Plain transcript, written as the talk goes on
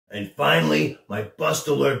And finally, my bust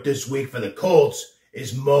alert this week for the Colts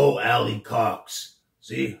is Mo Alley Cox.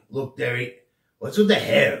 See, look there. What's with the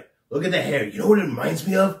hair? Look at the hair. You know what it reminds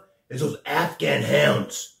me of? Is those Afghan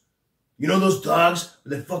hounds. You know those dogs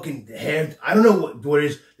with the fucking hair? I don't know what it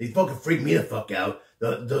is. They fucking freak me the fuck out.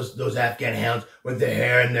 Those Afghan hounds with their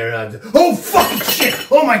hair and their oh fucking shit!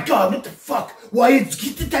 Oh my god! What the fuck? Why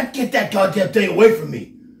get that goddamn thing away from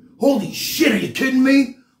me? Holy shit! Are you kidding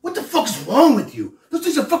me? What the fuck's wrong with you? Those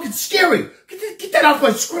things are fucking scary. Get that off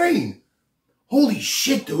my screen. Holy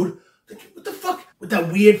shit, dude! What the fuck? With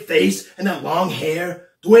that weird face and that long hair,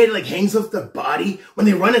 the way it like hangs off their body when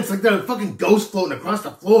they run, it's like they're a fucking ghost floating across the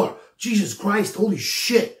floor. Jesus Christ! Holy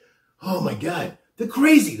shit! Oh my god! They're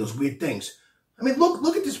crazy. Those weird things. I mean,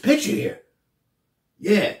 look at this picture here.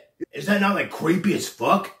 Yeah. Is that not like creepy as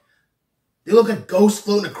fuck? They look like ghosts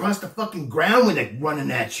floating across the fucking ground when they're running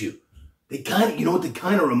at you. They kind of, you know what they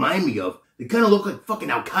kind of remind me of? They kind of look like fucking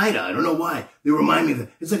Al-Qaeda. I don't know why. They remind me of it.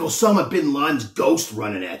 It's like Osama bin Laden's ghost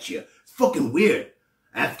running at you. It's fucking weird.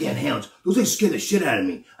 Afghan hounds. Those things scare the shit out of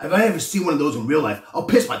me. If I ever see one of those in real life, I'll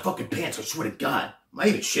piss my fucking pants. I swear to God. I might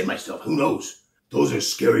even shit myself. Who knows? Those are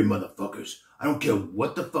scary motherfuckers. I don't care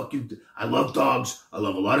what the fuck you do. I love dogs. I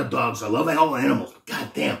love a lot of dogs. I love all animals. But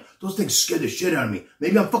goddamn, those things scare the shit out of me.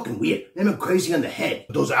 Maybe I'm fucking weird. Maybe I'm crazy on the head.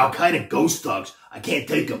 But those Al-Qaeda ghost dogs, I can't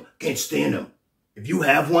take them. Can't stand them. If you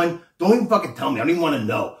have one, don't even fucking tell me. I don't even want to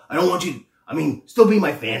know. I don't want you, I mean, still be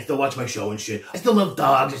my fan. Still watch my show and shit. I still love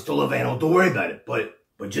dogs. I still love animals. Don't worry about it. But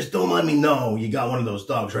just don't let me know you got one of those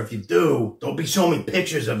dogs. Or if you do, don't be showing me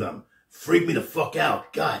pictures of them. Freak me the fuck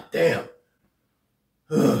out. God damn.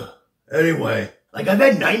 Anyway. Like, I've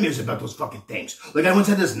had nightmares about those fucking things. Like, I once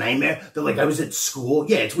had this nightmare that, like, I was at school.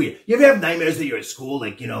 Yeah, it's weird. You ever have nightmares that you're at school?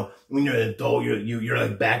 Like, you know, when you're an adult, you're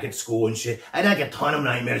like, back at school and shit. I had, like, a ton of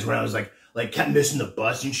nightmares when I was, like, kept missing the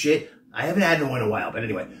bus and shit. I haven't had one in a while, but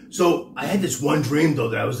anyway. So, I had this one dream, though,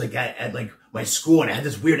 that I was, like, at like, my school, and I had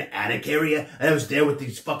this weird attic area, and I was there with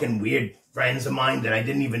these fucking weird friends of mine that I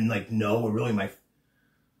didn't even, like, know were really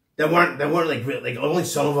that weren't like only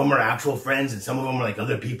some of them were actual friends and some of them were like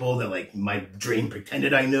other people that like my dream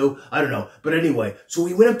pretended I knew. I don't know. But anyway, so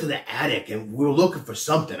we went up to the attic and we were looking for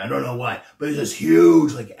something. I don't know why, but it was this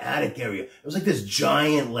huge like attic area. It was like this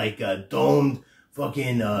giant like domed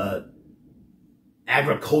fucking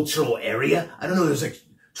agricultural area. I don't know. There's like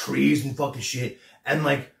trees and fucking shit. And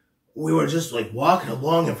like we were just like walking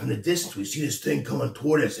along, and from the distance we see this thing coming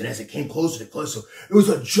toward us, and as it came closer to closer, it was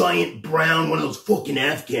a giant brown, one of those fucking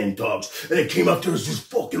Afghan dogs, and it came up to us, just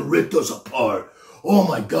fucking ripped us apart. Oh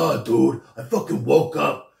my god, dude. I fucking woke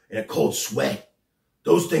up in a cold sweat.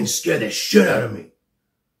 Those things scared the shit out of me.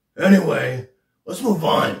 Anyway, let's move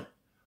on.